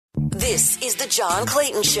This is the John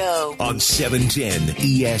Clayton Show on 710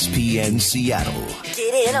 ESPN Seattle.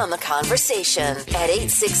 Get in on the conversation at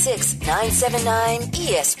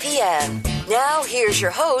 866-979-ESPN. Now, here's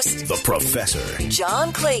your host, the Professor,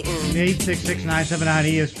 John Clayton.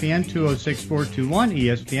 866-979-ESPN,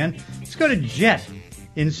 206-421-ESPN. Let's go to Jet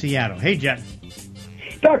in Seattle. Hey, Jet.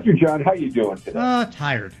 Dr. John, how you doing today?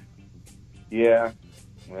 Tired. Yeah,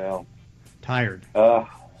 well. Tired.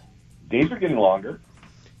 Days are getting longer.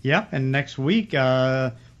 Yep, and next week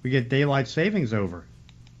we get daylight savings over.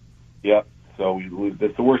 Yep, so we lose.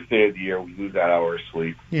 That's the worst day of the year. We lose that hour of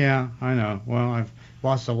sleep. Yeah, I know. Well, I've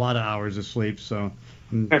lost a lot of hours of sleep, so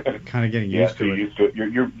I'm kind of getting used to it. Used to it.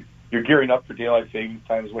 You're gearing up for daylight savings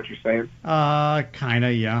time, is what you're saying? Kind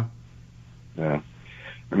of, yeah. Yeah.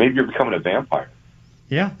 Or maybe you're becoming a vampire.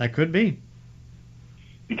 Yeah, that could be.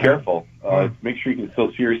 Be careful. Make sure you can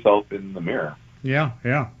still see yourself in the mirror. Yeah,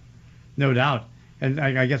 no doubt. And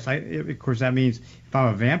I guess, of course, that means if I'm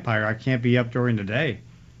a vampire, I can't be up during the day.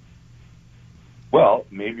 Well,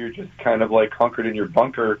 maybe you're just kind of like hunkered in your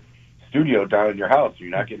bunker studio down in your house.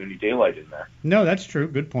 You're not getting any daylight in there. No, that's true.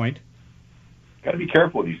 Good point. Got to be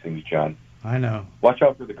careful with these things, John. I know. Watch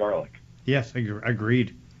out for the garlic. Yes,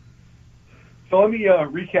 agreed. So let me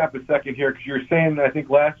recap a second here, because you were saying, I think,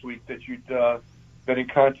 last week that you'd been in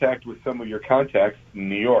contact with some of your contacts in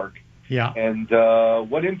New York. Yeah. And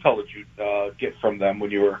what intel did you get from them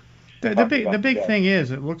when you were The big thing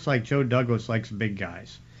is, it looks like Joe Douglas likes big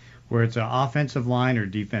guys, where it's an offensive line or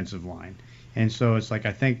defensive line. And so it's like,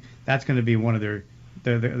 I think that's going to be one of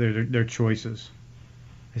their choices.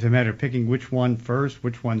 It's a matter of picking which one first,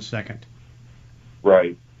 which one second.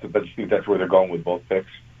 Right. So, but you think that's where they're going with both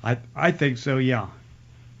picks? I think so, yeah.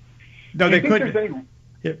 No, they could.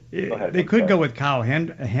 They could go with Kyle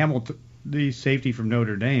Hamilton, the safety from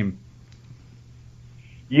Notre Dame.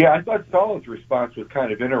 Yeah, I thought Saleh's response was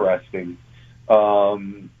kind of interesting. He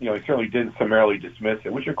certainly didn't summarily dismiss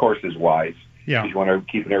it, which of course is wise. Yeah. You want to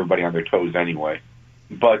keep everybody on their toes anyway.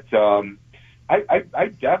 But I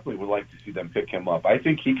definitely would like to see them pick him up. I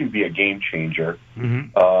think he can be a game changer,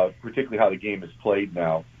 particularly how the game is played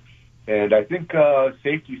now. And I think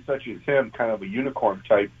safeties such as him, kind of a unicorn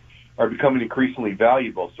type, are becoming increasingly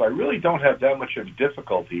valuable. So I really don't have that much of a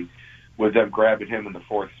difficulty with them grabbing him in the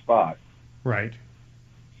fourth spot. Right.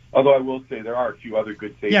 Although I will say there are a few other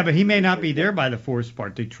good safeties. Yeah, but he may not be there by the fourth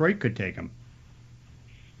spot. Detroit could take him.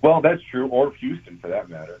 Well, that's true, or Houston for that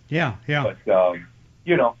matter. Yeah. But,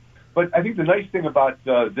 but I think the nice thing about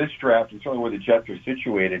this draft, and certainly where the Jets are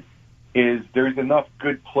situated, is there's enough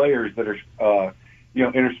good players that are,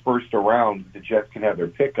 interspersed around that the Jets can have their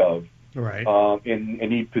pick of. Right.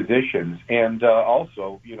 In each positions, and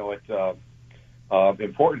also, at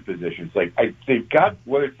important positions. Like they've got,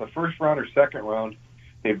 whether it's the first round or second round,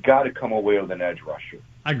 they've got to come away with an edge rusher.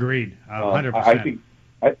 Agreed, 100%.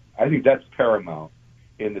 I think that's paramount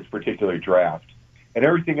in this particular draft, and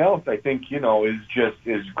everything else I think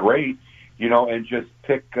is great. And just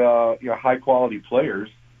pick high quality players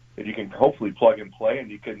that you can hopefully plug and play,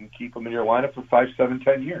 and you can keep them in your lineup for 5, 7,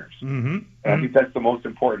 10 years. Mm-hmm. And I think that's the most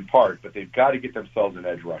important part. But they've got to get themselves an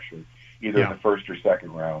edge rusher, either in the first or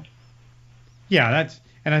second round. Yeah,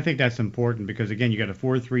 and I think that's important because again, you got a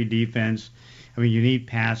 4-3 defense. I mean, you need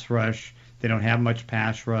pass rush. They don't have much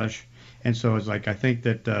pass rush, and so it's like I think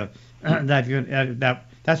that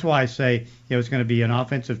that's why I say it's going to be an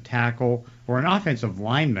offensive tackle or an offensive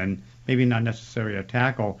lineman, maybe not necessarily a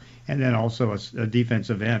tackle, and then also a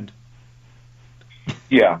defensive end.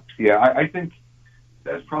 Yeah, I think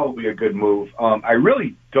that's probably a good move. I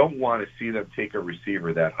really don't want to see them take a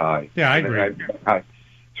receiver that high. Yeah, I agree.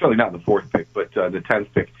 Certainly not the fourth pick, but the 10th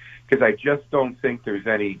pick, because I just don't think there's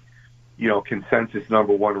any, consensus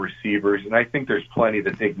number one receivers, and I think there's plenty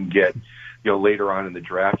that they can get, later on in the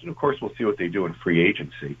draft, and of course we'll see what they do in free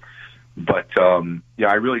agency. But I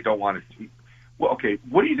really don't want to see. Well, okay,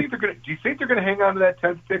 what do you think they're going to? Do you think they're going to hang on to that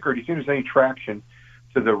 10th pick, or do you think there's any traction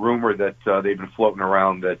to the rumor that they've been floating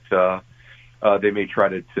around that they may try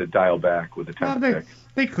to dial back with the 10th pick?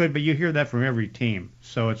 They could, but you hear that from every team,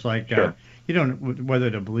 so it's like sure. You don't know whether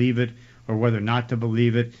to believe it or whether not to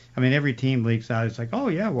believe it. I mean, every team leaks out. It's like, oh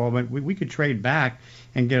yeah, well we could trade back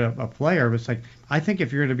and get a player. But it's like, I think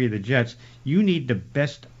if you're going to be the Jets, you need the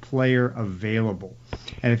best player available,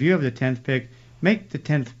 and if you have the 10th pick, make the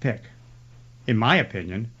 10th pick. In my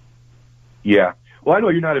opinion. Yeah. Well, I know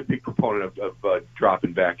you're not a big proponent of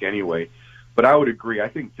dropping back anyway, but I would agree. I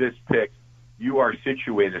think this pick, you are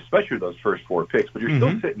situated, especially with those first 4 picks, but you're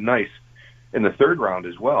still sitting nice in the third round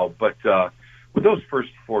as well. But with those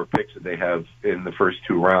first 4 picks that they have in the first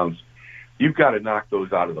 2 rounds, you've got to knock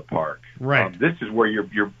those out of the park. Right. This is where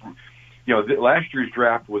you're last year's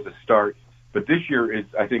draft was a start, but this year is,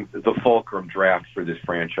 I think, the fulcrum draft for this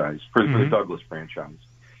franchise, for the Douglas franchise.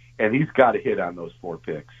 And he's got to hit on those 4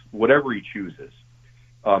 picks, whatever he chooses.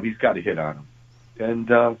 He's got to hit on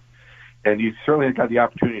them, and he's certainly got the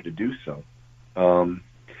opportunity to do so. How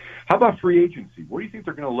about free agency? Where do you think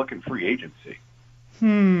they're going to look in free agency?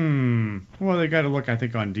 Well, they got to look, I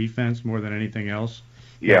think, on defense more than anything else.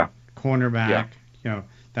 Yeah. Cornerback. Yeah.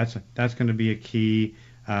 That's going to be a key.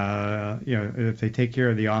 If they take care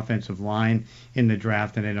of the offensive line in the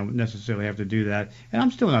draft, and they don't necessarily have to do that. And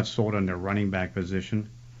I'm still not sold on their running back position.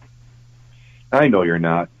 I know you're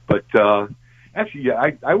not, but actually,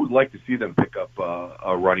 yeah, I would like to see them pick up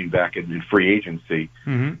a running back in free agency,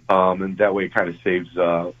 and that way it kind of saves.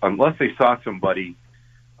 Unless they saw somebody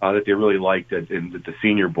that they really liked at the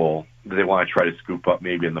Senior Bowl, that they want to try to scoop up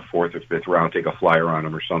maybe in the 4th or 5th round, take a flyer on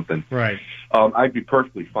them or something. Right. I'd be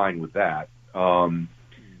perfectly fine with that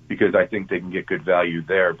because I think they can get good value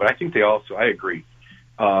there. But I think they also, I agree,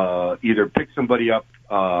 either pick somebody up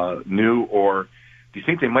new, or do you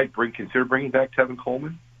think they might consider bringing back Tevin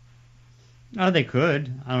Coleman? They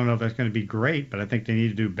could. I don't know if that's going to be great, but I think they need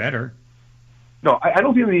to do better. No, I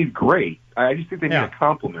don't think they need great. I just think they need a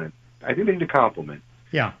compliment. I think they need a compliment.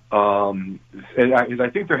 Yeah. And I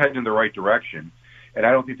think they're heading in the right direction, and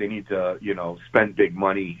I don't think they need to, spend big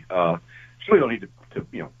money. Certainly don't need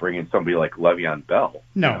to bring in somebody like Le'Veon Bell.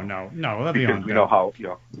 No. Le'Veon because we Bell. know how,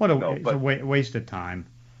 What a waste of time.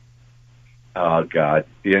 Oh, God.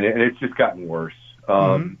 And it's just gotten worse.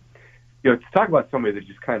 To talk about somebody that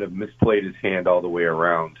just kind of misplayed his hand all the way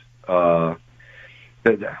around. Well,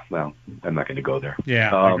 I'm not going to go there.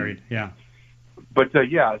 Yeah, agreed. Yeah. But so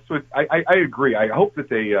I agree. I hope that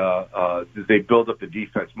they build up the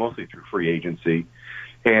defense mostly through free agency,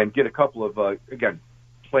 and get a couple of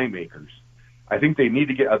playmakers. I think they need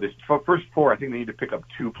to get this first 4. I think they need to pick up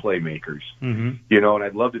 2 playmakers. And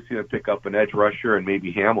I'd love to see them pick up an edge rusher, and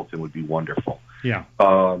maybe Hamilton would be wonderful. Yeah.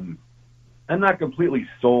 I'm not completely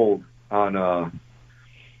sold on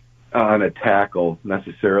a tackle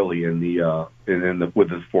necessarily with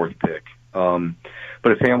the 4th pick.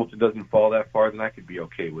 But if Hamilton doesn't fall that far, then I could be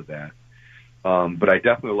okay with that. But I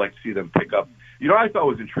definitely would like to see them pick up. I thought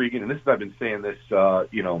was intriguing, and I've been saying this,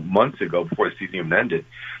 months ago before the season even ended.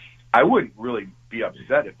 I wouldn't really be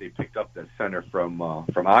upset if they picked up that center from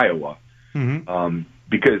Iowa,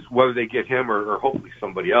 because whether they get him or hopefully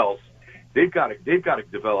somebody else, they've got to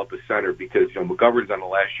develop a center, because McGovern's on the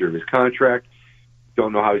last year of his contract.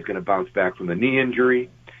 Don't know how he's going to bounce back from the knee injury.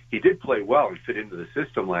 He did play well and fit into the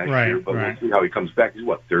system last year, but we'll see how he comes back. He's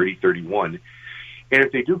 30, 31. And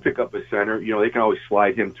if they do pick up a center, they can always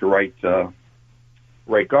slide him to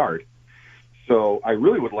right guard. So I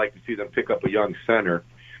really would like to see them pick up a young center,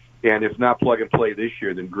 and if not plug and play this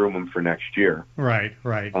year, then groom him for next year. Right.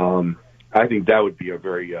 I think that would be a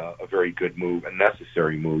very good move, a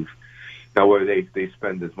necessary move. Now, whether they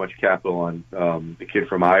spend as much capital on the kid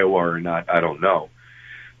from Iowa or not, I don't know.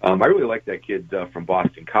 I really like that kid from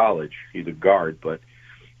Boston College. He's a guard, but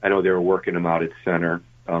I know they were working him out at center,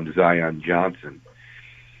 Zion Johnson.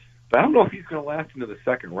 But I don't know if he's going to last into the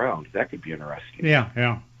 2nd round. That could be interesting.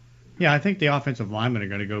 Yeah. I think the offensive linemen are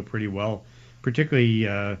going to go pretty well, particularly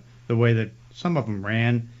the way that some of them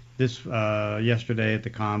ran this yesterday at the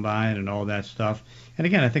combine and all that stuff. And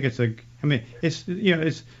again, I think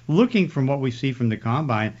it's looking from what we see from the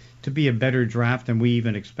combine to be a better draft than we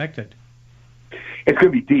even expected. It's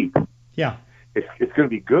going to be deep. Yeah. It's going to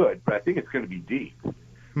be good, but I think it's going to be deep.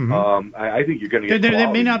 I think you're going to get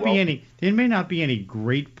there may not be any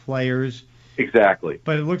great players. Exactly.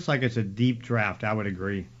 But it looks like it's a deep draft. I would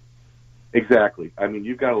agree. Exactly. I mean,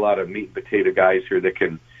 you've got a lot of meat and potato guys here that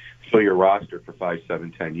can fill your roster for 5,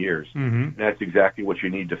 7, 10 years. And that's exactly what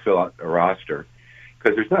you need to fill out a roster,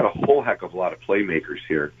 because there's not a whole heck of a lot of playmakers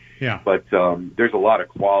here. Yeah. But there's a lot of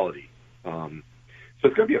quality. So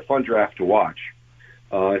it's going to be a fun draft to watch.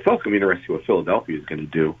 It's also going to be interesting what Philadelphia is going to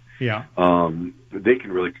do. Yeah. They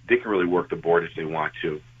can really work the board if they want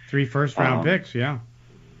to. 3 first-round picks, yeah.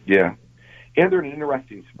 Yeah. And they're in an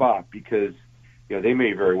interesting spot because they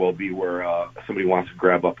may very well be where somebody wants to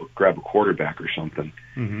grab a quarterback or something.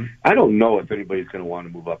 I don't know if anybody's going to want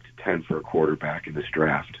to move up to 10 for a quarterback in this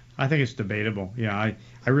draft. I think it's debatable. Yeah,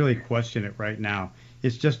 I really question it right now. It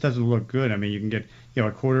just doesn't look good. I mean, you can get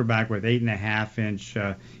a quarterback with 8.5-inch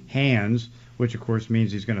hands, which of course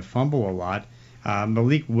means he's going to fumble a lot.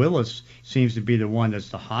 Malik Willis seems to be the one that's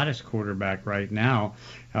the hottest quarterback right now.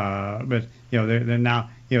 But they're now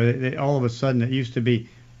all of a sudden it used to be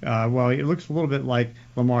it looks a little bit like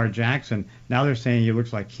Lamar Jackson. Now they're saying he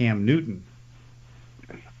looks like Cam Newton.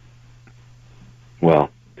 Well,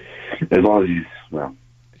 as long as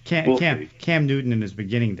Cam Newton in his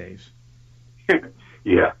beginning days.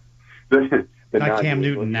 Yeah. The Not Cam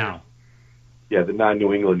Newton now. Yeah, the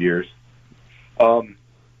non-New England years.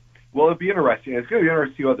 Well, it'd be interesting. It's going to be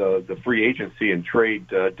interesting to see how the free agency and trade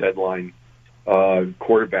deadline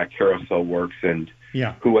quarterback carousel works, and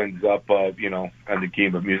who ends up, on the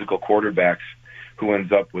game of musical quarterbacks, who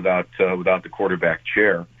ends up without the quarterback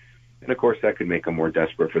chair. And, of course, that could make them more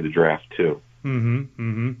desperate for the draft, too. Mm-hmm.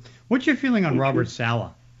 Mm-hmm. What's your feeling on Robert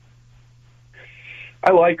Saleh?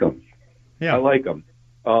 I like him. Yeah. I like him.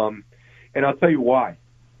 And I'll tell you why.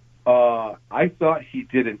 I thought he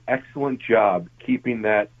did an excellent job keeping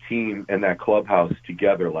that team and that clubhouse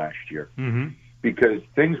together last year, because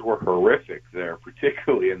things were horrific there,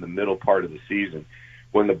 particularly in the middle part of the season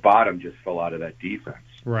when the bottom just fell out of that defense.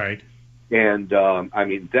 Right. And,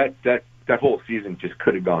 that whole season just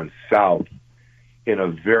could have gone south in a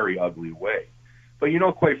very ugly way. But,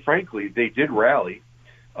 quite frankly, they did rally.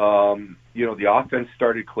 The offense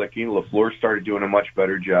started clicking. LaFleur started doing a much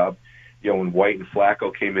better job. When White and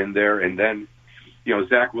Flacco came in there, and then,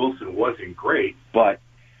 Zach Wilson wasn't great, but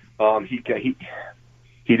he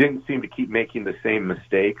didn't seem to keep making the same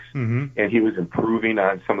mistakes, and he was improving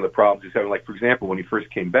on some of the problems he's having. Like, for example, when he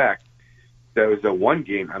first came back, there was a one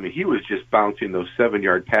game. I mean, he was just bouncing those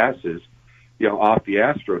 7-yard passes, off the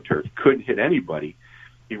AstroTurf. Couldn't hit anybody.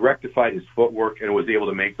 He rectified his footwork and was able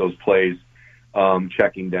to make those plays,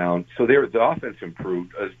 checking down. So the offense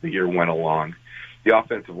improved as the year went along. The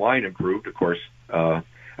offensive line improved, of course, I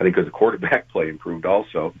think because the quarterback play improved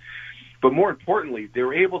also. But more importantly, they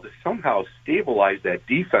were able to somehow stabilize that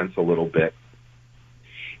defense a little bit.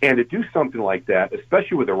 And to do something like that,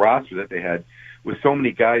 especially with the roster that they had, with so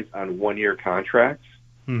many guys on 1-year contracts,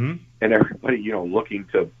 and everybody, looking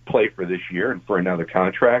to play for this year and for another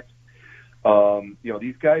contract,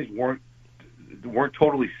 these guys weren't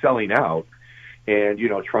totally selling out and,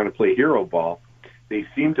 trying to play hero ball. They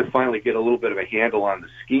seemed to finally get a little bit of a handle on the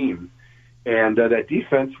scheme. And that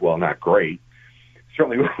defense, well, not great.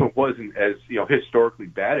 Certainly wasn't as, historically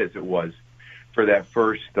bad as it was for that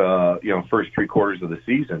first 3 quarters of the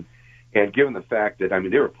season. And given the fact that,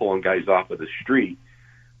 they were pulling guys off of the street,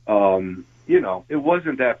 it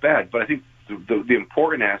wasn't that bad. But I think the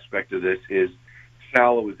important aspect of this is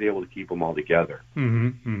Saleh was able to keep them all together.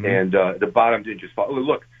 And the bottom didn't just fall.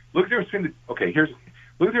 Look at the difference between look at the difference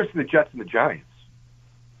between the Jets and the Giants.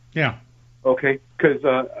 Yeah. Okay, because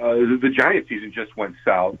the Giants season just went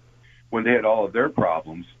south when they had all of their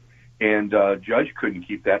problems, and Judge couldn't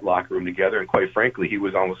keep that locker room together, and quite frankly, he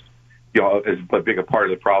was almost, as big a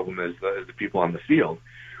part of the problem as the people on the field.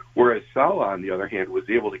 Whereas Saleh, on the other hand, was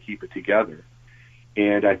able to keep it together,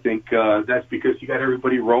 and I think that's because you got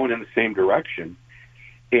everybody rowing in the same direction,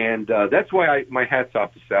 and that's why my hat's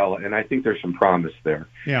off to Saleh, and I think there's some promise there.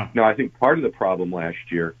 Yeah. Now, I think part of the problem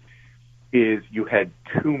last year is you had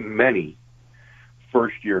too many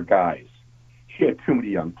first-year guys. You had too many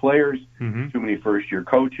young players, too many first-year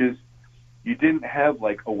coaches. You didn't have,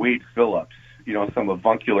 like, a Wade Phillips, some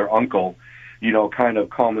avuncular uncle, kind of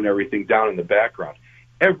calming everything down in the background.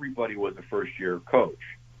 Everybody was a first-year coach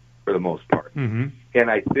for the most part. And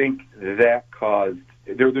I think that caused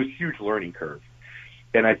there's a huge learning curve.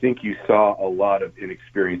 And I think you saw a lot of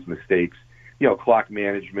inexperienced mistakes, clock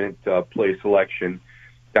management, play selection,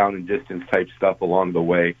 down and distance type stuff along the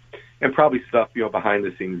way, and probably stuff, behind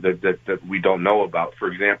the scenes that we don't know about. For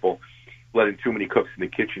example, letting too many cooks in the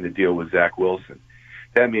kitchen to deal with Zach Wilson.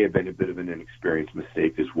 That may have been a bit of an inexperienced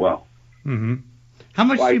mistake as well. How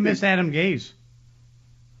much do you miss Adam Gase?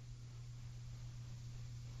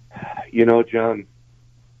 John,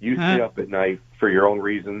 you stay up at night for your own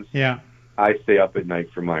reasons. Yeah. I stay up at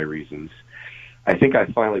night for my reasons. I think I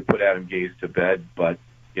finally put Adam Gase to bed, but,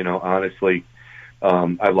 honestly,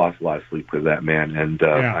 I've lost a lot of sleep with that man, and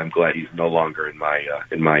I'm glad he's no longer in my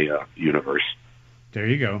universe. There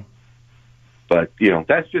you go. But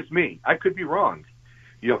that's just me. I could be wrong.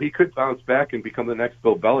 He could bounce back and become the next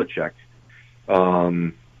Bill Belichick.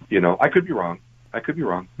 I could be wrong.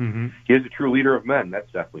 He is a true leader of men.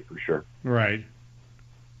 That's definitely for sure. Right.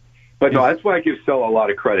 But no, that's why I give Saleh a lot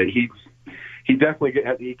of credit. He definitely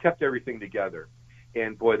he kept everything together.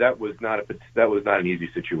 And boy, that was not an easy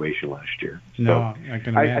situation last year. So no, I can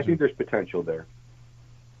imagine. I think there's potential there.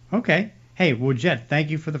 Okay. Hey, well, Jet, thank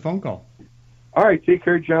you for the phone call. All right, take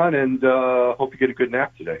care, John, and hope you get a good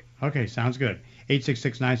nap today. Okay, sounds good.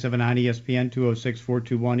 866-979-ESPN,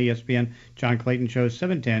 206-421-ESPN. John Clayton Show,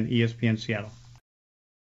 710 ESPN Seattle.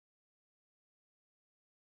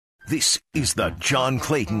 This is the John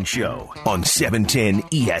Clayton Show on 710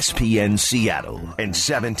 ESPN Seattle and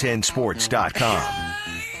 710sports.com.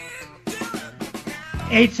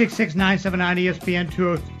 866-979-ESPN,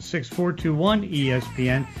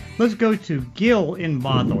 206-421-ESPN. Let's go to Gil in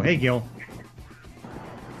Bothell. Hey, Gil.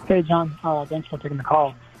 Hey, John. Thanks for taking the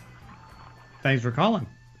call. Thanks for calling.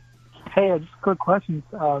 Hey, just a quick question.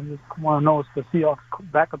 Just want to know if the Seahawks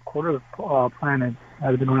backup quarterback plan is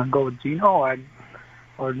they going to go with Geno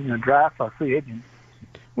or draft or free agent?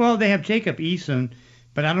 Well, they have Jacob Eason,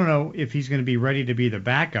 but I don't know if he's going to be ready to be the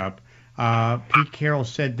backup. Pete Carroll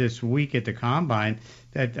said this week at the Combine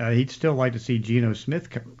that he'd still like to see Geno Smith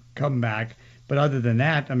come back. But other than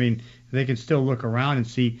that, I mean, they can still look around and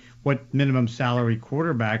see what minimum salary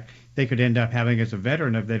quarterback they could end up having as a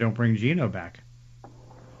veteran if they don't bring Geno back.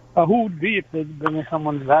 Who would be if they bring in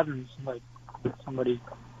someone veterans, like somebody?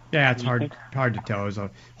 Yeah, it's hard to tell. There's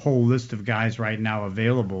a whole list of guys right now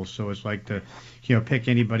available, so it's like to, pick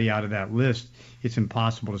anybody out of that list. It's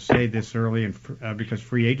impossible to say this early, and because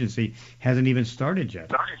free agency hasn't even started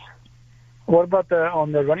yet. What about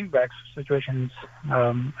on the running backs situations?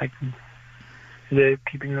 Are they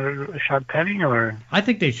keeping a shot pending, or? I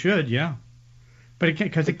think they should, yeah. But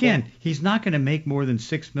because again, he's not going to make more than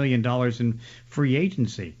 $6 million in free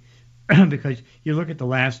agency, because you look at the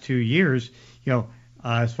last 2 years,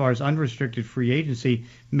 as far as unrestricted free agency,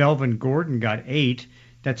 Melvin Gordon got 8.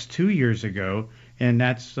 That's 2 years ago, and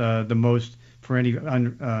that's the most for any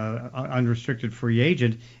unrestricted free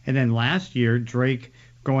agent. And then last year, Drake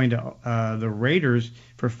going to the Raiders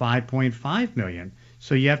for $5.5 million.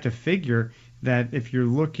 So you have to figure that if you're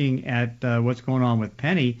looking at what's going on with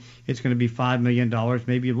Penny, it's going to be $5 million,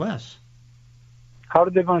 maybe less. How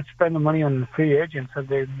are they going to spend the money on free agents? Are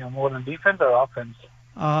they more on defense or offense?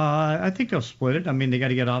 I think they'll split it. I mean, they got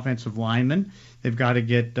to get offensive linemen. They've got to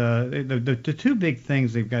get the two big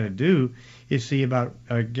things they've got to do is see about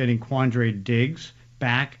getting Quandre Diggs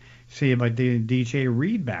back, see about getting DJ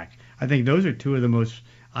Reed back. I think those are two of the most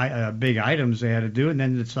big items they had to do, and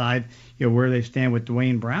then decide where they stand with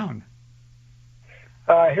Dwayne Brown.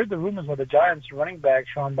 I heard the rumors of the Giants running back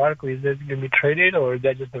Sean Barkley. Is it going to be traded, or is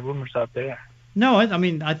that just the rumors out there? No, I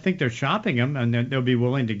mean, I think they're shopping him, and they'll be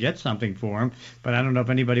willing to get something for him. But I don't know if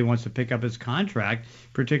anybody wants to pick up his contract,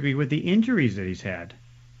 particularly with the injuries that he's had.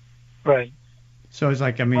 Right. So it's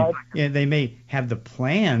like, I mean, they may have the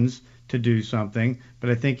plans to do something, but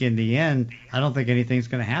I think in the end, I don't think anything's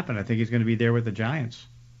going to happen. I think he's going to be there with the Giants.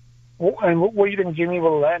 Well, and where do you think Jimmy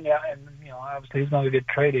will land? Yeah, and obviously he's going to get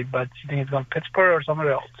traded, but do you think he's going to Pittsburgh or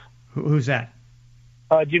somewhere else? Who's that?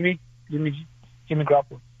 Jimmy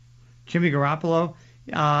Garoppolo. Jimmy Garoppolo,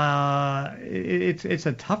 it's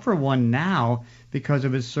a tougher one now because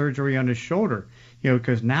of his surgery on his shoulder.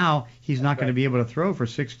 Because now he's not going to be able to throw for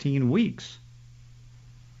 16 weeks.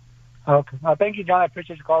 Okay. Thank you, John. I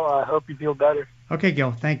appreciate your call. I hope you feel better. Okay,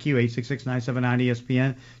 Gil. Thank you.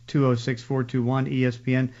 866-979-ESPN,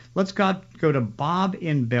 206-421-ESPN. Let's go to Bob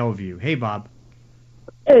in Bellevue. Hey, Bob.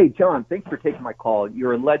 Hey, John. Thanks for taking my call.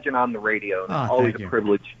 You're a legend on the radio. And it's always a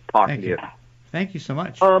privilege talking to you. Thank you so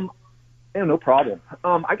much. No problem.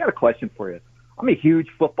 I got a question for you. I'm a huge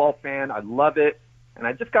football fan. I love it. And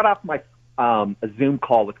I just got off my a Zoom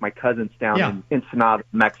call with my cousins down in Ensenada,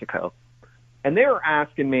 Mexico. And they were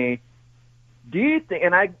asking me, do you think,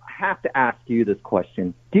 and I have to ask you this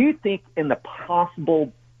question, do you think in the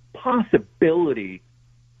possibility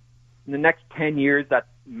in the next 10 years that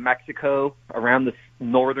Mexico, around the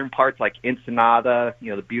northern parts like Ensenada,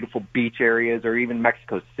 the beautiful beach areas, or even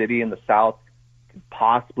Mexico City in the south, could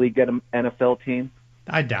possibly get an NFL team?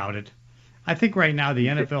 I doubt it. I think right now the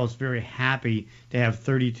NFL is very happy to have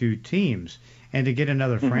 32 teams, and to get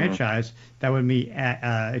another franchise, that would be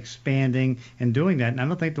expanding and doing that, and I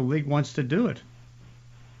don't think the league wants to do it.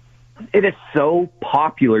 It is so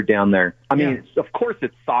popular down there. I mean, of course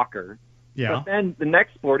it's soccer, but then the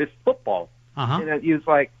next sport is football. And it was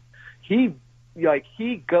like he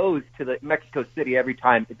goes to the Mexico City every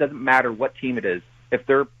time. It doesn't matter what team it is. If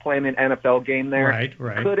they're playing an NFL game there,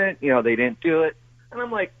 right. Couldn't, they didn't do it. And I'm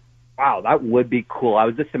like, wow, that would be cool. I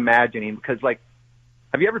was just imagining because,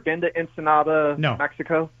 have you ever been to Ensenada,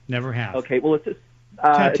 Mexico? Never have. Okay, well, it's just,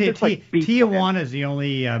 Tijuana is the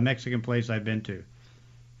only Mexican place I've been to.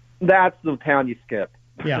 That's the town you skip.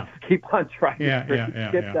 Yeah. Just keep on trying to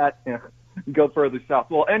skip that and go further south.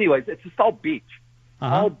 Well, anyways, it's just all beach,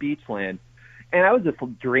 all beachland. And I was just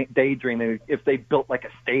daydreaming if they built like a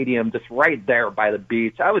stadium just right there by the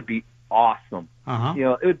beach. That would be awesome.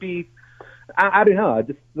 It would be, I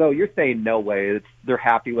don't know. You're saying no way. They're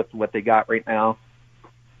happy with what they got right now.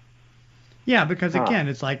 Yeah, because again,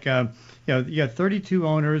 it's like you got 32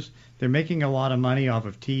 owners. They're making a lot of money off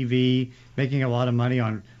of TV, making a lot of money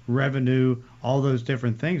on revenue, all those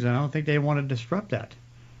different things. And I don't think they want to disrupt that.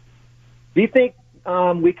 Do you think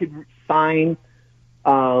we could sign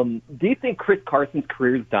Do you think Chris Carson's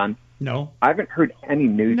career is done? No. I haven't heard any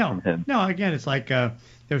news from him. No, again, it's like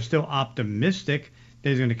they're still optimistic that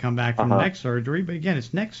he's going to come back from neck surgery, but again,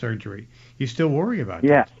 it's neck surgery. You still worry about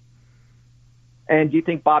that. And do you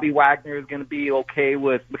think Bobby Wagner is going to be okay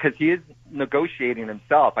with, because he is negotiating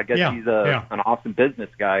himself, I guess he's an awesome business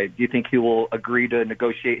guy. Do you think he will agree to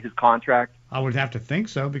negotiate his contract? I would have to think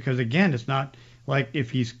so, because again, it's not like if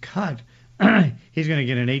he's cut, he's going to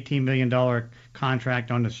get an $18 million contract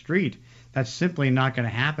on the street. That's simply not going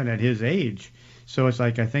to happen at his age. So it's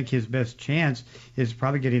like I think his best chance is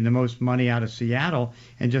probably getting the most money out of Seattle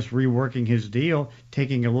and just reworking his deal,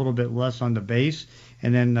 taking a little bit less on the base,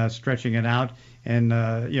 and then stretching it out and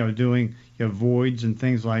doing voids and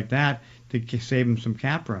things like that to save him some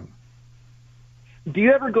cap room. Do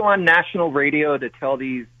you ever go on national radio to tell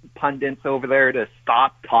these pundits over there to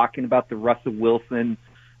stop talking about the Russell Wilson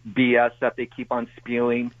BS that they keep on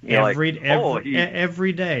spewing? Every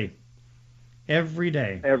day.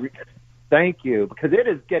 Thank you, because it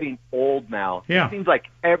is getting old now. Yeah. It seems like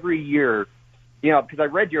every year, because I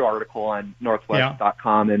read your article on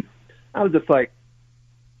Northwest.com, and I was just like,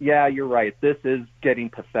 yeah, you're right. This is getting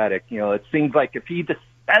pathetic. It seems like if he just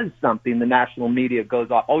says something, the national media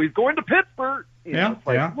goes off, oh, he's going to Pittsburgh. It's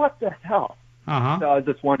like, what the hell? So I was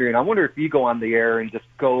just wondering, I wonder if you go on the air and just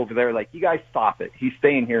go over there like, you guys stop it. He's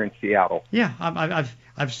staying here in Seattle. Yeah,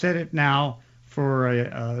 I've said it now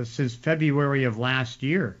for since February of last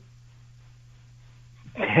year.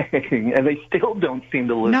 And they still don't seem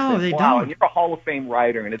to listen. No, they don't. And you're a Hall of Fame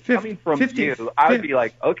writer, and it's coming from you. I would be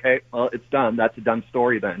like, okay, well, it's done. That's a done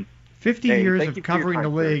story then. 50 years of covering the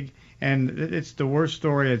league, and it's the worst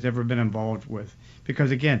story I've ever been involved with.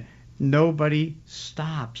 Because, again, nobody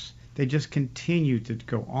stops. They just continue to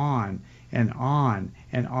go on and on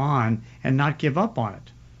and on and not give up on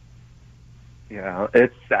it. Yeah,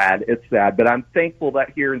 it's sad. It's sad. But I'm thankful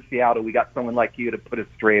that here in Seattle we got someone like you to put us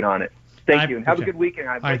straight on it. Thank you, and have a good weekend.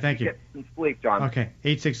 I'd like to get some sleep, John. Okay,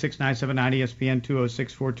 866-979-ESPN,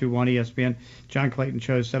 206-421-ESPN. John Clayton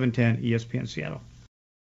Show, 710 ESPN Seattle.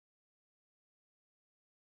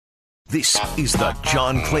 This is the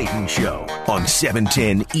John Clayton Show on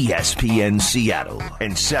 710 ESPN Seattle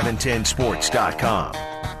and 710sports.com.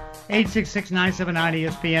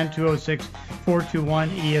 866-979-ESPN,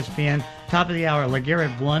 206-421-ESPN. Top of the hour,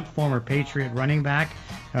 LeGarrette Blount, former Patriot running back,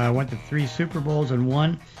 went to 3 Super Bowls and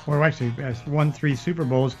won 3 Super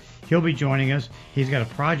Bowls. He'll be joining us. He's got a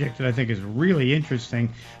project that I think is really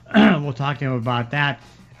interesting. We'll talk to him about that.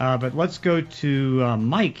 But let's go to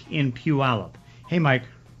Mike in Puyallup. Hey, Mike.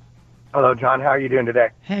 Hello, John. How are you doing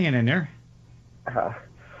today? Hanging in there.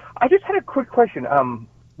 I just had a quick question.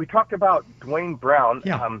 We talked about Dwayne Brown.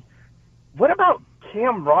 Yeah. What about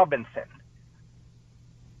Cam Robinson?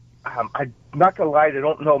 I'm not going to lie, I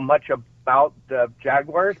don't know much about the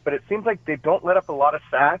Jaguars, but it seems like they don't let up a lot of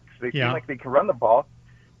sacks. They seem like they can run the ball,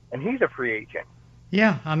 and he's a free agent.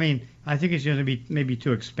 Yeah, I mean, I think he's going to be maybe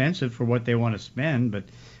too expensive for what they want to spend, but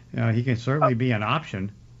he can certainly be an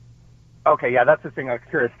option. Okay, yeah, that's the thing I was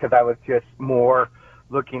curious, because I was just more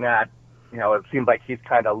looking at, it seems like he's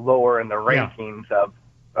kind of lower in the rankings of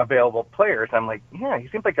available players. I'm like, yeah, he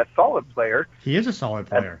seems like a solid player. He is a solid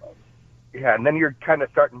player. And then you're kind of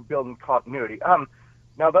starting building continuity.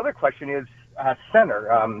 Now the other question is center.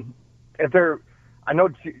 Is there? I know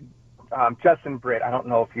Justin Britt. I don't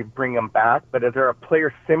know if you bring him back, but is there a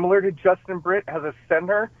player similar to Justin Britt as a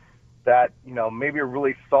center that maybe a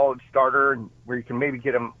really solid starter where you can maybe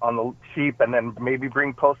get him on the cheap and then maybe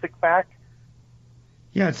bring Posick back?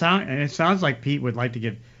 Yeah, it sounds like Pete would like to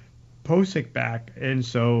get Posick back, and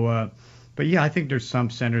so. But yeah, I think there's some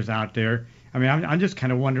centers out there. I mean, I'm just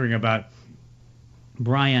kind of wondering about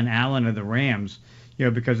Brian Allen of the Rams,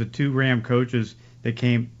 because the 2 Ram coaches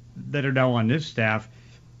that are now on this staff,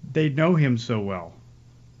 they know him so well.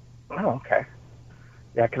 Oh, okay.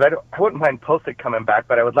 Yeah, because I wouldn't mind Posick coming back,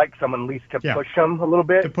 but I would like someone at least to push him a little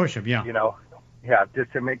bit. To push him, yeah.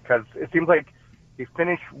 Just to make, because it seems like he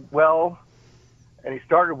finished well and he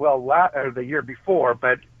started well the year before,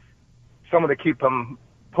 but someone to keep him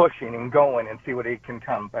pushing and going and see what he can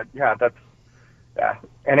come. But yeah, that's.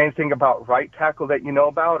 And anything about right tackle that you know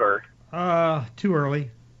about, or? Too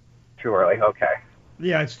early. Too early, okay.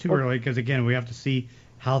 Yeah, it's too early because, again, we have to see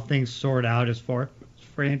how things sort out as far as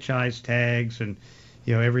franchise tags and,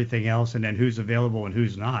 everything else, and then who's available and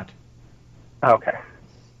who's not. Okay.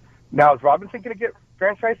 Now, is Robinson going to get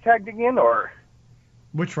franchise tagged again, or?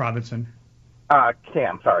 Which Robinson?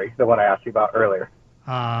 Cam, sorry, the one I asked you about earlier.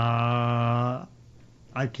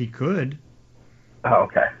 He could. Oh,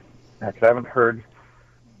 okay. Because I haven't heard.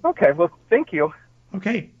 Okay, well, thank you.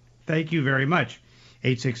 Okay, thank you very much.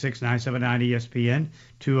 866-979-ESPN,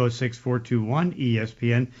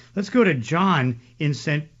 206-421-ESPN. Let's go to John in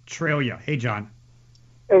Centralia. Hey, John.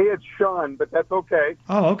 Hey, it's Sean, but that's okay.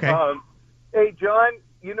 Oh, okay. Hey, John,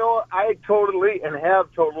 you know, I totally and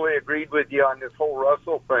have totally agreed with you on this whole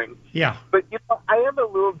Russell thing. Yeah. But, you know, I have a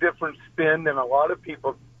little different spin than a lot of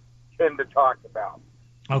people tend to talk about.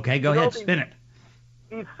 Okay, go ahead, spin it.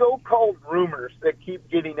 These so-called rumors that keep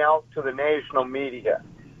getting out to the national media,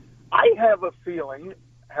 I have a feeling,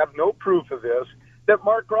 have no proof of this, that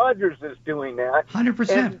Mark Rogers is doing that.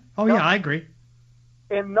 100%. Yeah, I agree.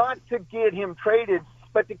 And not to get him traded,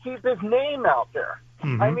 but to keep his name out there.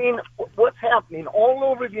 Mm-hmm. I mean, what's happening all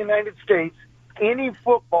over the United States, any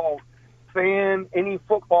football fan, any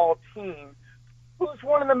football team, who's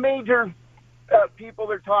one of the major people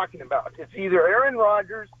they're talking about? It's either Aaron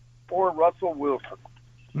Rodgers or Russell Wilson.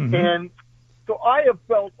 Mm-hmm. And so I have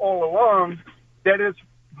felt all along that it's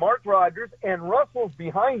Mark Rodgers and Russell's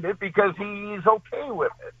behind it because he's okay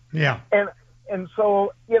with it. Yeah. And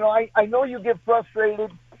so, you know, I know you get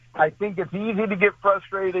frustrated. I think it's easy to get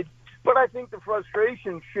frustrated. But I think the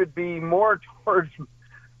frustration should be more towards,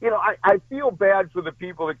 you know, I feel bad for the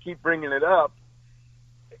people that keep bringing it up.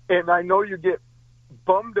 And I know you get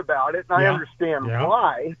bummed about it, and I understand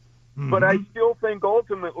why. Mm-hmm. But I still think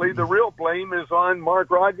ultimately the real blame is on Mark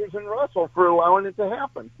Rodgers and Russell for allowing it to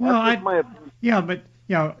happen. Well, That's my opinion. Yeah, but,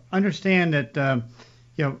 you know, understand that,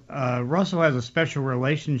 Russell has a special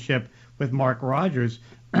relationship with Mark Rodgers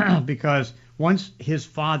because once his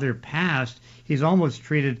father passed, he's almost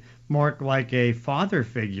treated Mark like a father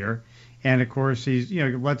figure, and of course he's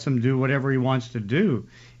lets him do whatever he wants to do,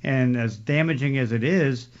 and as damaging as it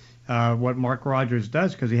is, what Mark Rodgers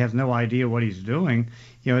does because he has no idea what he's doing,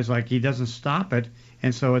 it's like he doesn't stop it,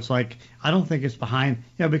 and so it's like I don't think it's behind,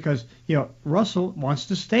 because Russell wants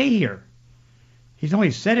to stay here. He's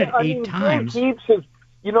only said it 8 times. Jay Keeps has,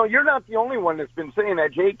 you're not the only one that's been saying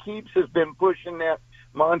that. Jay Keeps has been pushing that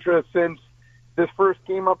mantra since this first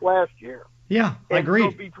came up last year. Yeah, I agree.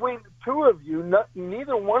 So between the two of you,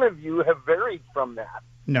 neither one of you have varied from that.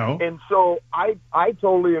 No. And so I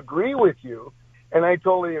totally agree with you, and I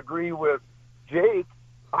totally agree with Jake.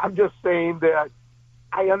 I'm just saying that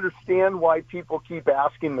I understand why people keep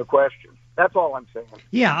asking the question. That's all I'm saying.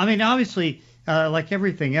 Yeah, I mean, obviously, like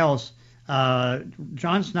everything else,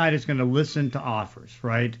 John Snyder's going to listen to offers,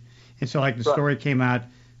 right? And so, like the story came out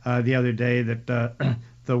the other day that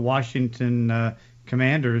the Washington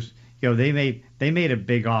Commanders, they made a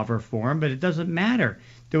big offer for him, but it doesn't matter.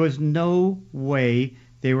 There was no way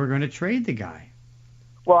they were going to trade the guy.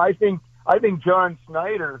 Well, I think John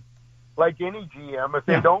Snyder, like any GM, if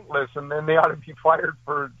they don't listen, then they ought to be fired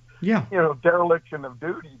for dereliction of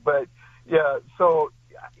duty. But so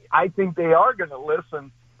I think they are going to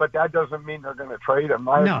listen, but that doesn't mean they're going to trade him.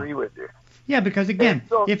 I agree with you. Yeah, because again,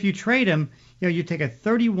 if you trade him, you take a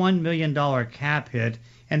 $31 million cap hit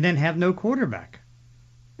and then have no quarterback.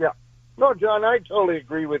 Yeah. No, John, I totally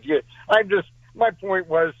agree with you. My point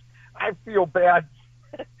was, I feel bad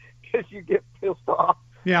because you get pissed off.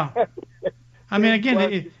 Yeah. I mean,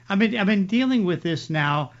 again, I've been dealing with this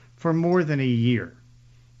now for more than a year.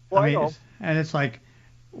 Well, I know. And it's like,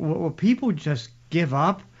 will people just give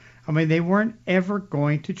up? I mean, they weren't ever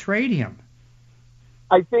going to trade him.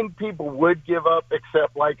 I think people would give up,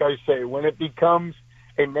 except, like I say, when it becomes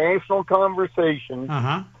a national conversation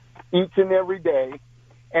each and every day,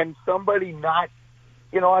 and somebody not,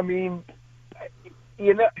 we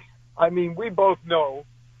both know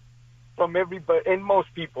from everybody, and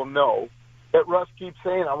most people know, that Russ keeps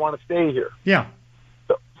saying, I want to stay here. Yeah.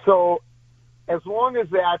 So as long as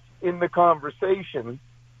that's in the conversation,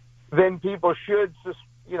 then people should,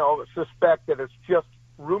 suspect that it's just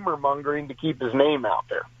rumor mongering to keep his name out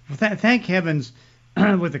there. Thank heavens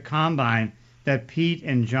with the Combine that Pete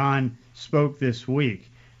and John spoke this week.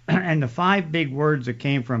 And the 5 big words that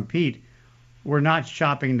came from Pete were not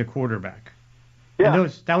shopping the quarterback. Yeah. And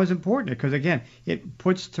that was important because, again, it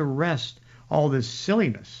puts to rest all this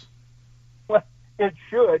silliness. Well, it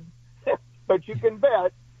should, but you can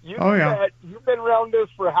bet. Bet. You've been around this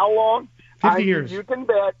for how long? 50 years. You can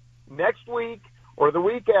bet next week or the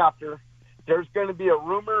week after there's going to be a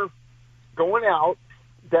rumor going out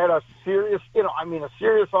that a serious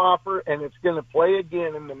offer, and it's going to play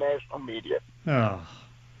again in the national media. Oh.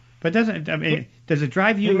 But does it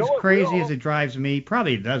drive you as crazy as it drives me?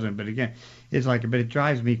 Probably it doesn't, but again, but it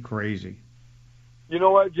drives me crazy. You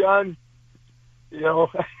know what, John? You're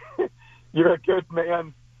a good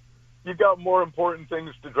man. You got more important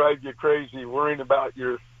things to drive you crazy, worrying about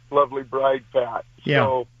your lovely bride, Pat. Yeah.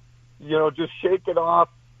 So, just shake it off.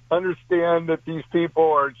 Understand that these people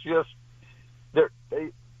are just,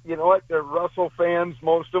 you know what? They're Russell fans,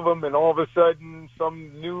 most of them, and all of a sudden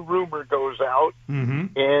some new rumor goes out,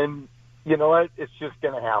 and you know what? It's just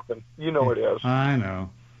going to happen. You know it is. I know.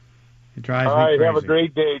 It drives me crazy. All right, crazy. have a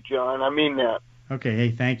great day, John. I mean that. Okay,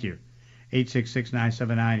 hey, thank you.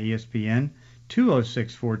 866-979-ESPN,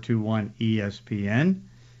 206-421-ESPN.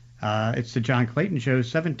 It's the John Clayton Show,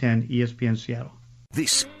 710 ESPN Seattle.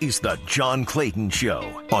 This is the John Clayton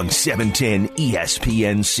Show on 710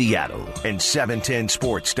 ESPN Seattle and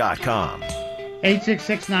 710sports.com.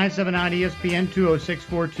 866-979-ESPN,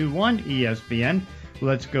 206-421-ESPN.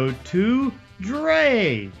 Let's go to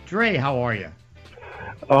Dre. Dre, how are you?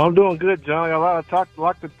 Oh, I'm doing good, John. I got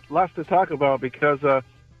lots to talk about because,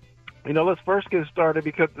 let's first get started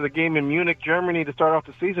because of the game in Munich, Germany, to start off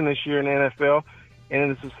the season this year in the NFL. And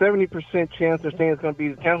it's a 70% chance they're saying it's going to be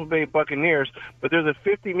the Tampa Bay Buccaneers, but there's a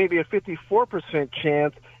 54%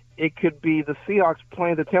 chance it could be the Seahawks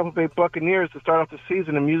playing the Tampa Bay Buccaneers to start off the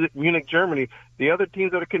season in Munich, Germany. The other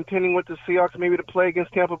teams that are contending with the Seahawks maybe to play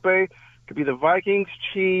against Tampa Bay could be the Vikings,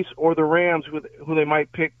 Chiefs, or the Rams, who they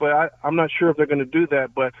might pick, but I'm not sure if they're going to do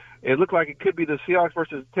that. But it looked like it could be the Seahawks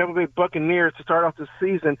versus Tampa Bay Buccaneers to start off the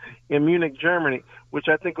season in Munich, Germany, which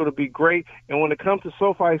I think would be great. And when it comes to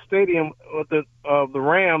SoFi Stadium, the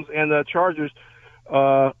Rams and the Chargers,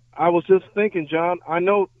 I was just thinking, John, I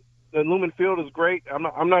know the Lumen Field is great.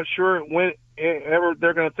 I'm not sure when ever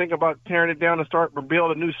they're going to think about tearing it down and start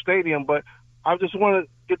rebuild a new stadium, but I just want to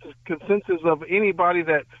get the consensus of anybody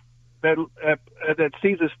that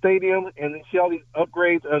sees the stadium and they see all these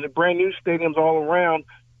upgrades, the brand new stadiums all around.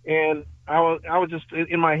 And I was just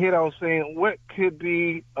in my head, I was saying, what could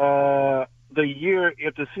be the year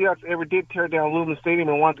if the Seahawks ever did tear down Lumen Stadium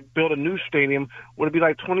and wanted to build a new stadium? Would it be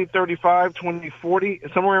like 2035, 2040,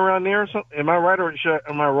 somewhere around there? Or something? Am I right or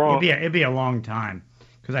am I wrong? It'd be a long time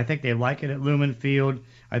because I think they like it at Lumen Field.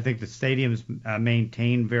 I think the stadium's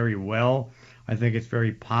maintained very well. I think it's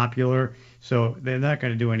very popular. So they're not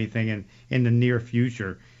going to do anything in the near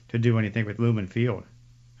future to do anything with Lumen Field.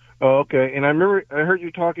 Oh, okay. And I heard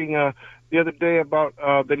you talking the other day about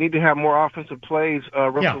they need to have more offensive plays.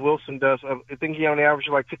 Russell Wilson does. I think he only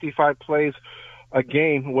averages like 55 plays a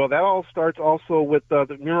game. Well, that all starts also with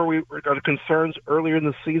remember the concerns earlier in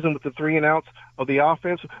the season with the 3-and-outs of the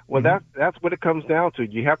offense. Well, that's what it comes down to.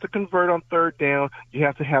 You have to convert on third down. You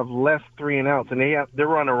have to have less 3-and-outs, and they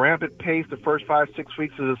were on a rampant pace the first 5-6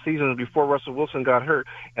 weeks of the season before Russell Wilson got hurt,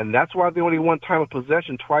 and that's why they only won time of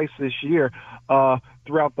possession twice this year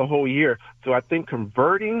throughout the whole year. So I think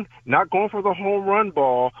converting, not going for the home run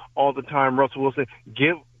ball all the time, Russell Wilson,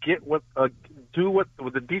 do what the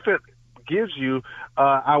defense gives you.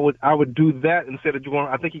 I would do that instead of doing.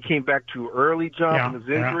 I think he came back too early, John, from his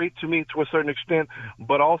injury to me to a certain extent.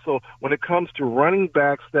 But also when it comes to running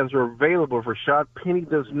backs that are available, Rashad Penny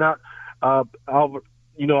does not. All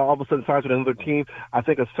of a sudden signs with another team. I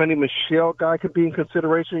think a Sonny Michel guy could be in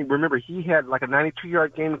consideration. Remember, he had like a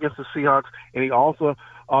 92-yard game against the Seahawks, and he also,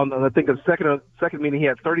 I think the second meeting, he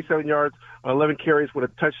had 37 yards on 11 carries with a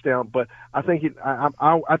touchdown. But I think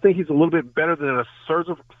he's a little bit better than a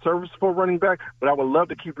serviceable running back. But I would love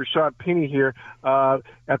to keep Rashad Penny here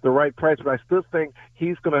at the right price. But I still think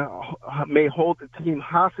he's may hold the team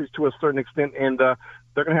hostage to a certain extent, and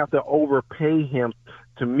they're going to have to overpay him,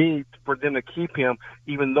 to me, for them to keep him,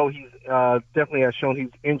 even though he's definitely has shown he's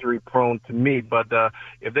injury prone to me. But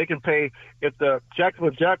if the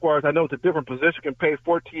Jacksonville Jaguars, I know it's a different position, can pay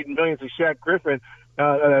 $14 million to Shaq Griffin at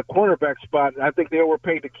a cornerback spot, I think they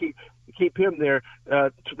overpaid to keep him there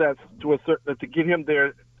to get him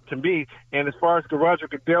there. To me, and as far as Roger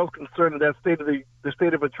Goodell's concerned, that the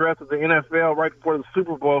state of address of the NFL right before the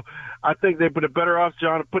Super Bowl, I think they'd been better off,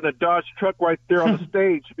 John, putting a Dodge truck right there on the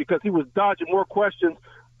stage because he was dodging more questions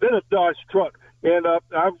than a Dodge truck. And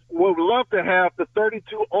I would love to have the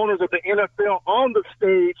 32 owners of the NFL on the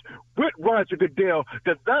stage with Roger Goodell,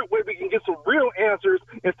 because that way we can get some real answers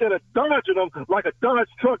instead of dodging them like a Dodge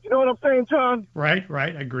truck. You know what I'm saying, John? Right.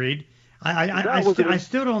 Agreed. I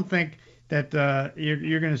still don't think that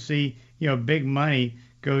you're going to see big money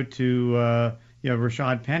go to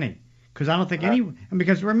Rashad Penny, because I don't think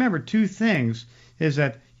because remember two things is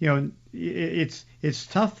that it's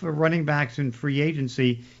tough for running backs in free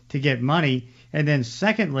agency to get money, and then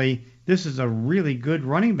secondly, this is a really good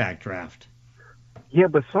running back draft. Yeah,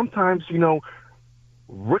 but sometimes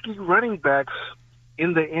rookie running backs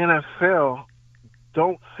in the NFL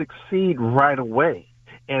don't succeed right away,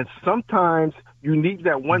 and sometimes you need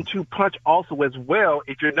that 1-2 punch also as well.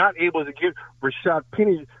 If you're not able to get Rashad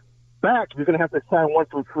Penny back, you're going to have to sign one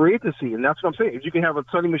from free agency, and that's what I'm saying. If you can have a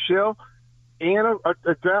Sonny Michel and a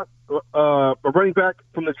a running back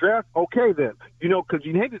from the draft, okay then. Because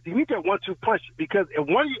you need that 1-2 punch, because if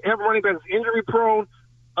one you have a running back that's injury prone,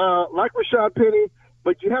 like Rashad Penny,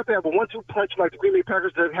 but you have to have a 1-2 punch like the Green Bay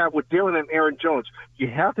Packers that have with Dylan and Aaron Jones. You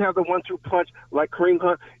have to have the 1-2 punch like Kareem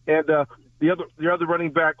Hunt and the other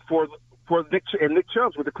running back for Nick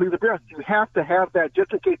Chubb with the Cleveland Browns. You have to have that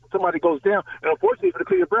just in case somebody goes down. And unfortunately for the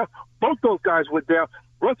Cleveland Browns, both those guys went down.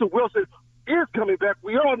 Russell Wilson is coming back.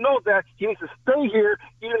 We all know that he needs to stay here,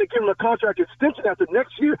 even to give him a contract extension after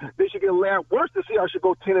next year. They should get a lot worse to see how should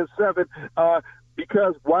go 10-7.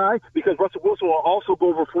 Because why? Because Russell Wilson will also go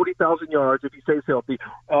over 40,000 yards if he stays healthy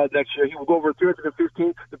next year. He will go over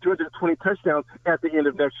 315 to 220 touchdowns at the end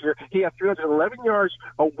of next year. He has 311 yards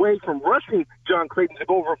away from rushing John Clayton to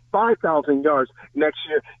go over 5,000 yards next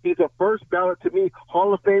year. He's a first ballot, to me,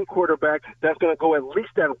 Hall of Fame quarterback that's going to go at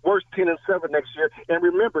least at worst 10-7 next year. And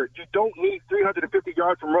remember, you don't need 350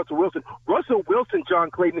 yards from Russell Wilson. Russell Wilson,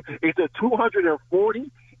 John Clayton, is a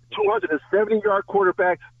 270-yard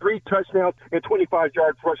quarterback, 3 touchdowns, and 25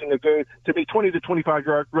 yards rushing a game, to be 20 to 25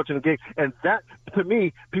 yards rushing a game. And that, to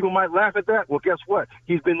me, people might laugh at that. Well, guess what?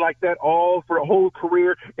 He's been like that all for a whole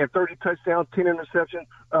career, and 30 touchdowns, 10 interceptions,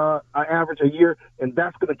 average a year, and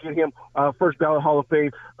that's going to get him first ballot Hall of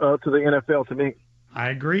Fame to the NFL, to me. I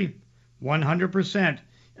agree, 100%.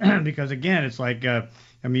 Because, again, it's like, you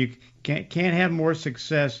can't have more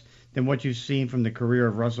success than what you've seen from the career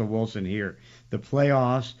of Russell Wilson here. The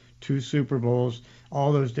playoffs, 2 Super Bowls,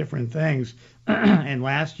 all those different things. And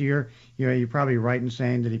last year, you're probably right in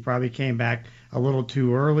saying that he probably came back a little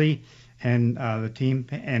too early, and the team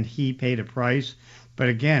and he paid a price. But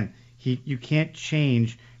again, you can't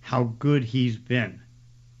change how good he's been.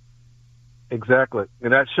 Exactly.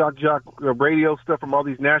 And that shock jock radio stuff from all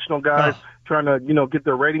these national guys trying to, get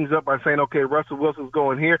their ratings up by saying, okay, Russell Wilson's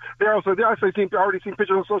going here. They already seen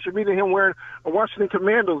pictures on social media of him wearing a Washington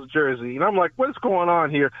Commandos jersey. And I'm like, what is going on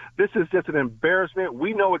here? This is just an embarrassment.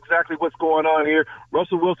 We know exactly what's going on here.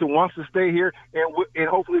 Russell Wilson wants to stay here, and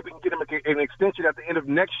hopefully we can get him an extension at the end of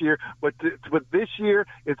next year. But this year,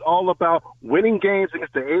 it's all about winning games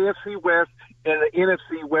against the AFC West and the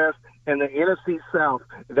NFC West and the NFC South.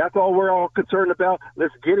 That's all we're all concerned about.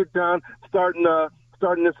 Let's get it done, starting this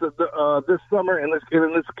summer, and let's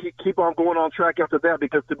keep on going on track after that.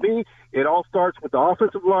 Because to me, it all starts with the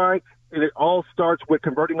offensive line, and it all starts with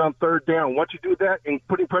converting on third down. Once you do that and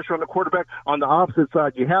putting pressure on the quarterback on the opposite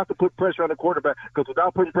side, you have to put pressure on the quarterback, because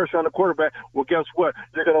without putting pressure on the quarterback, well, guess what?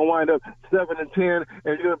 You're going to wind up 7-10, and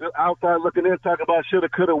you're going to be outside looking in, talking about shoulda,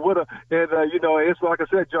 coulda, woulda. And, it's like I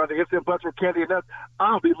said, John, the instant butts for candy and nuts.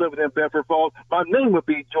 I'll be living in Bedford Falls. My name would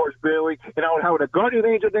be George Bailey, and I would have a guardian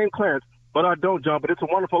angel named Clarence. But I don't, John. But it's a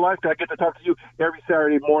wonderful life. I get to talk to you every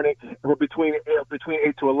Saturday morning between 8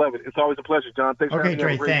 to 11. It's always a pleasure, John. Thanks for having me.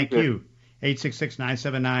 Okay, Trey, thank you.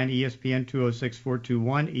 866-979-ESPN,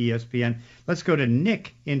 206-421-ESPN. Let's go to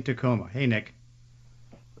Nick in Tacoma. Hey, Nick.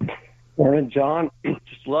 Morning, John.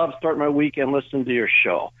 Just love starting my weekend listening to your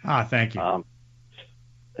show. Thank you.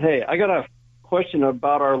 Hey, I got a question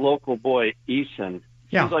about our local boy, Eason.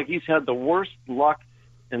 Yeah. Seems like he's had the worst luck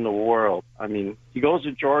in the world. I mean, he goes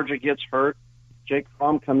to Georgia, gets hurt. Jake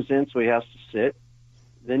Fromm comes in, so he has to sit.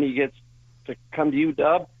 Then he gets to come to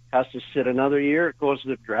UW, has to sit another year, goes to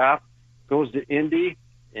the draft, goes to Indy,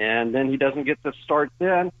 and then he doesn't get to start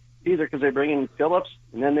then either, because they bring in Phillips,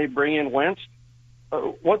 and then they bring in Wentz.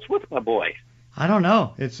 What's with my boy? I don't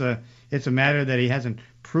know. It's a matter that he hasn't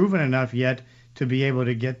proven enough yet to be able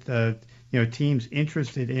to get the teams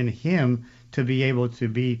interested in him to be able to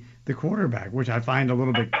be the quarterback, which I find a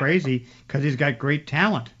little bit crazy because he's got great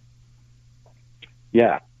talent.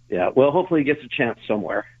 Yeah. Well, hopefully he gets a chance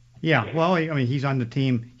somewhere. Yeah, well, I mean, he's on the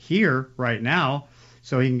team here right now,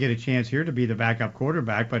 so he can get a chance here to be the backup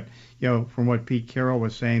quarterback. But, from what Pete Carroll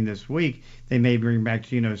was saying this week, they may bring back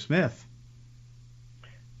Geno Smith.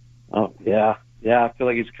 Oh, yeah. Yeah, I feel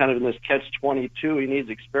like he's kind of in this catch-22. He needs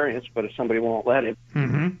experience, but if somebody won't let him.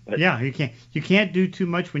 Mm-hmm. But, yeah, you can't do too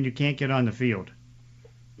much when you can't get on the field.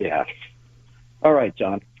 Yeah. All right,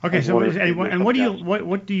 John. Okay, so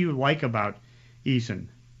what do you like about Eason?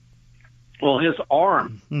 Well, his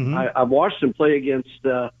arm. Mm-hmm. I watched him play against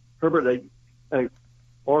Herbert at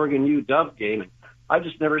Oregon UW game. And I've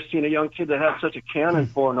just never seen a young kid that had such a cannon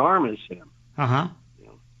for an arm as him. Uh-huh.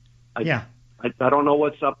 Yeah. I don't know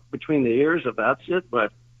what's up between the ears, if that's it,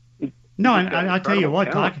 but... No, and I'll tell you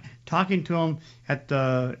what, talking to him at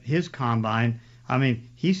his combine, I mean,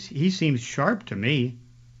 he seems sharp to me.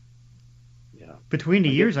 Yeah. Between the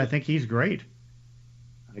years, I think he's great.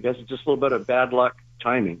 I guess it's just a little bit of bad luck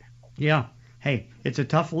timing. Yeah. Hey, it's a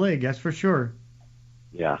tough league, that's for sure.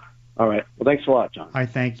 Yeah. All right. Well, thanks a lot, John. I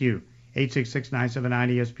thank you.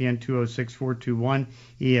 866-979-ESPN,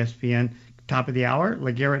 206-421-ESPN. Top of the hour,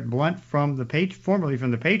 LeGarrette Blount from formerly from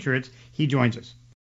the Patriots. He joins us.